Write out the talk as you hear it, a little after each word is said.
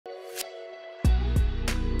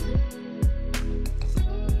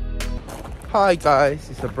Hi guys,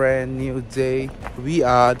 it's a brand new day. We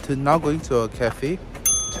are now going to a cafe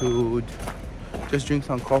to just drink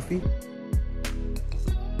some coffee.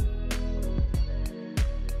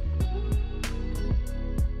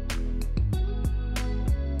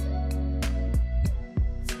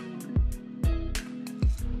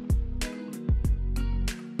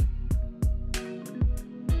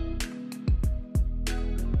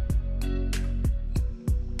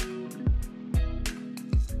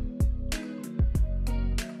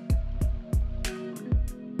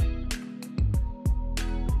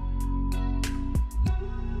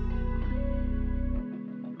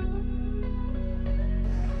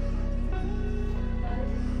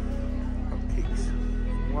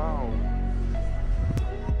 Wow.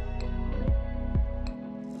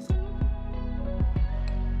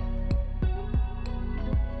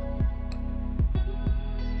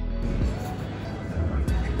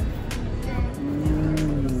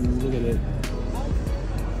 Look at it.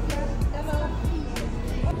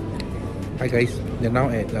 Hi guys, they're now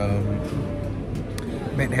at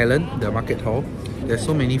MATHALLEN, the market hall. There's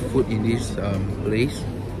so many food in this place.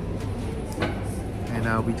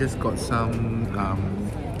 And we just got some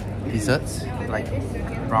desserts like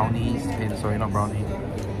brownies and sorry, not brownie.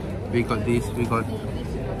 We got this. We got,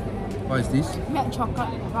 what is this? Milk chocolate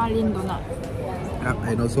praline donut. Yep,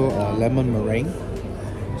 and also lemon meringue.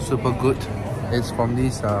 Super good. It's from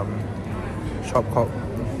this shop called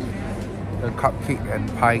the Cupcake and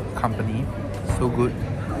Pie Company. So good.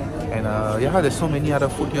 And yeah, there's so many other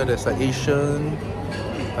food here. There's like Asian,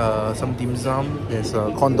 some dim sum. There's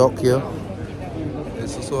a corn dog here.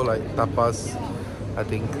 There's also like tapas, I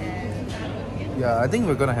think. Yeah, I think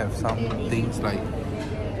we're gonna have some things like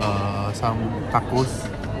some tacos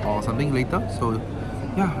or something later. So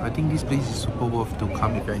yeah, I think this place is super worth to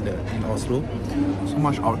come if you're in Oslo. So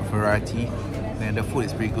much out variety and the food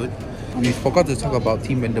is pretty good. We forgot to talk about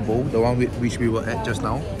Team Wanderous, the one which we were at just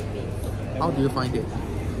now. How do you find it?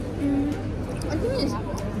 I think it's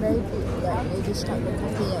very good. Like they describe the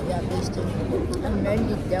coffee that we are tasting and very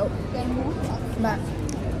detailed. But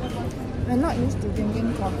we're not used to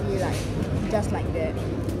drinking coffee like just like that.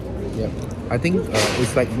 Yeah, I think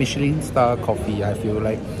it's like Michelin star coffee. I feel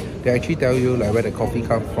like they actually tell you like where the coffee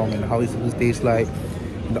comes from and how it's supposed to taste like,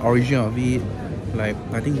 and the origin of it. Like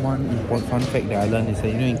I think one important fun fact that I learned is that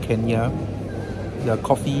in Kenya, the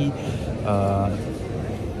coffee,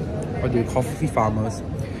 coffee farmers,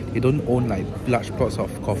 they don't own like large plots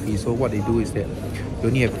of coffee. So what they do is that they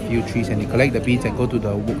only have a few trees and they collect the beans and go to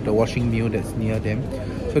the washing mill that's near them.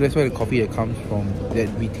 So that's where the coffee that comes from, that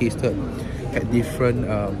we tasted, had different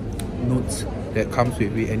notes that comes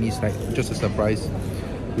with it, and it's like just a surprise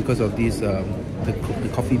because of this the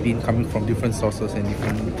coffee bean coming from different sources and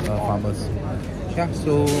different farmers. Yeah,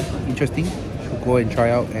 so interesting to go and try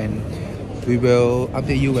out, and we will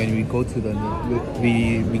update you when we go to the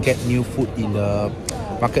we get new food in the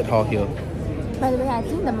market hall here. By the way, I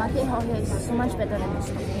think the market hall here is so much better than the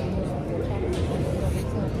store.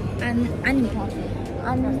 And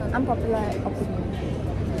unpopular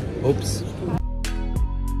opinion. Oops.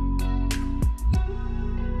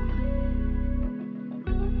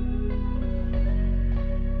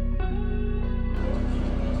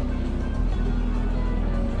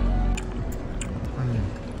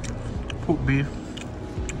 Cooked beef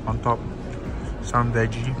on top, some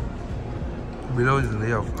veggie. Below is a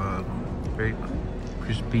layer of very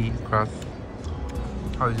crispy crust.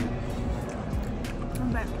 How is it?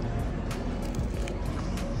 Not bad.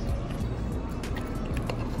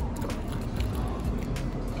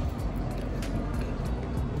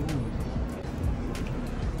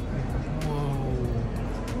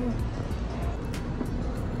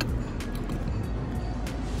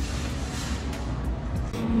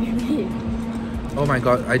 Oh my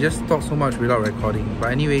god, I just talked so much without recording.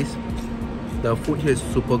 But anyways, the food here is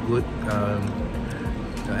super good.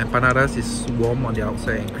 The empanadas is warm on the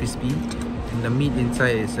outside and crispy, and the meat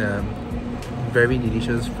inside is very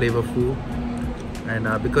delicious, flavorful. And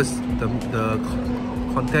because the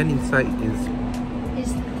content inside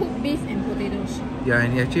It's cooked beef and potatoes. yeah,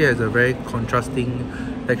 and it actually has a very contrasting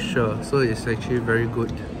texture, so it's actually a very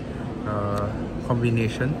good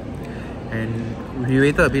combination. And we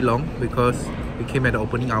waited a bit long because we came at the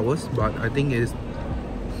opening hours, but I think it's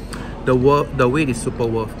the wait is super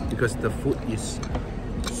worth because the food is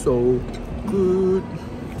so good.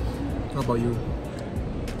 How about you?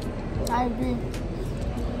 I agree.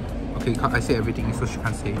 Okay, I say everything so she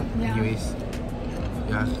can't say. Yeah. Anyways,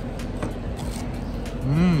 yeah.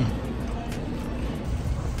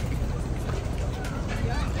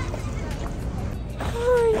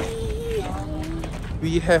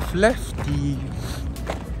 We have left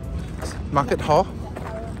market hall,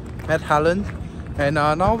 MATHALLEN, and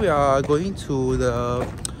now we are going to the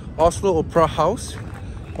Oslo Opera House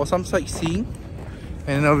for some sightseeing.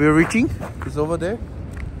 And we're reaching. It's over there.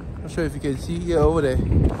 Not sure if you can see here over there.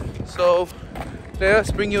 So let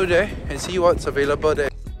us bring you there and see what's available there.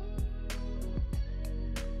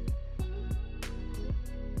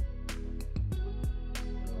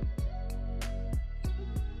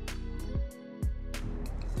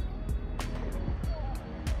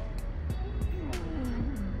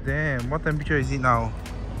 Damn, what temperature is it now?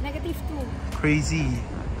 -2. Crazy.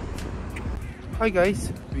 Hi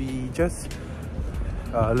guys, we just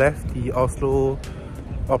left the Oslo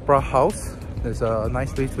Opera House. There's a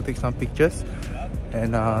nice place to take some pictures,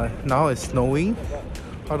 and now it's snowing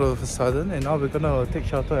out of a sudden, and now we're gonna take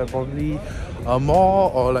shelter at probably a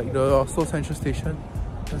mall or like the Oslo Central Station.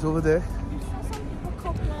 It's over there. We saw some people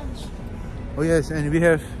cold plunge. Oh yes, and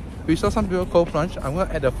we saw some people cold plunge. I'm gonna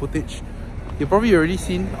add the footage. You've probably already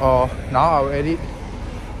seen, or now I'll edit.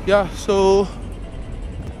 Yeah, so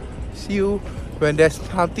see you when there's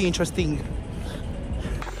something interesting.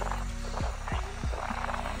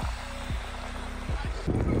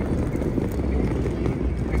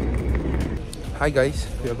 Hi guys,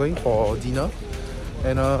 we are going for dinner,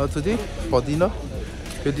 and today for dinner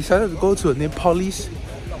we decided to go to a Nepalese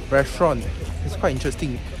restaurant. It's quite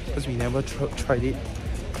interesting because we never tried it,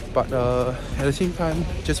 but at the same time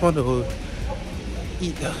just want to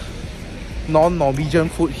eat non-Norwegian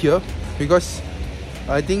food here, because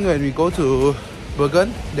I think when we go to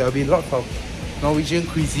Bergen there will be lots of Norwegian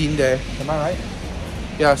cuisine there. Am I right?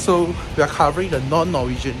 Yeah, so we are covering the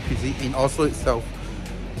non-Norwegian cuisine in Oslo itself.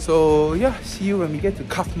 So yeah, see you when we get to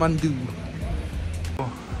Kathmandu. Wow.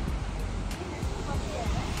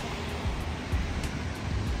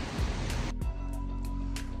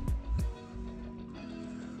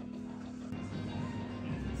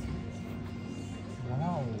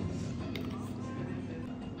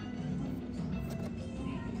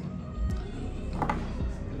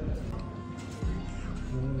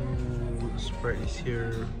 Ooh, the spread is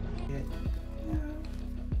here.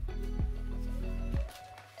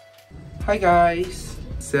 Hi guys,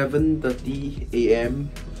 7:30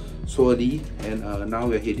 AM, so early, and now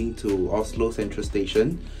we're heading to Oslo Central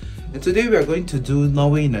Station. And today we are going to do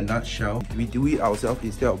Norway in a nutshell. We do it ourselves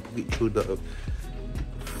instead of book it through the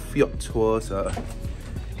Fjord Tours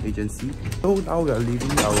agency. So now we are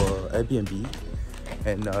leaving our Airbnb,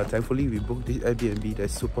 and thankfully we booked this Airbnb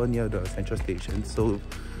that's super near the Central Station. So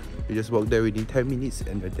we just walk there within 10 minutes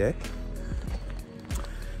and we're there.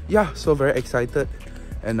 Yeah, so very excited.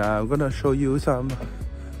 And I'm gonna show you some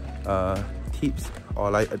tips,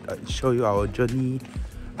 or like show you our journey.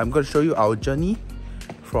 I'm gonna show you our journey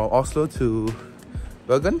from Oslo to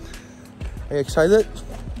Bergen. Are you excited?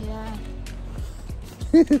 Yeah.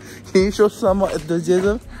 Can you show some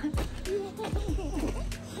enthusiasm?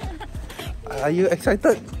 Are you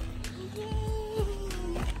excited?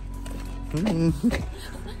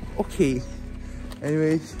 Okay.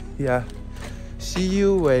 Anyways, yeah. See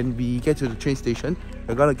you when we get to the train station.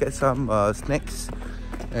 We're gonna get some snacks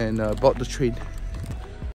and board the train.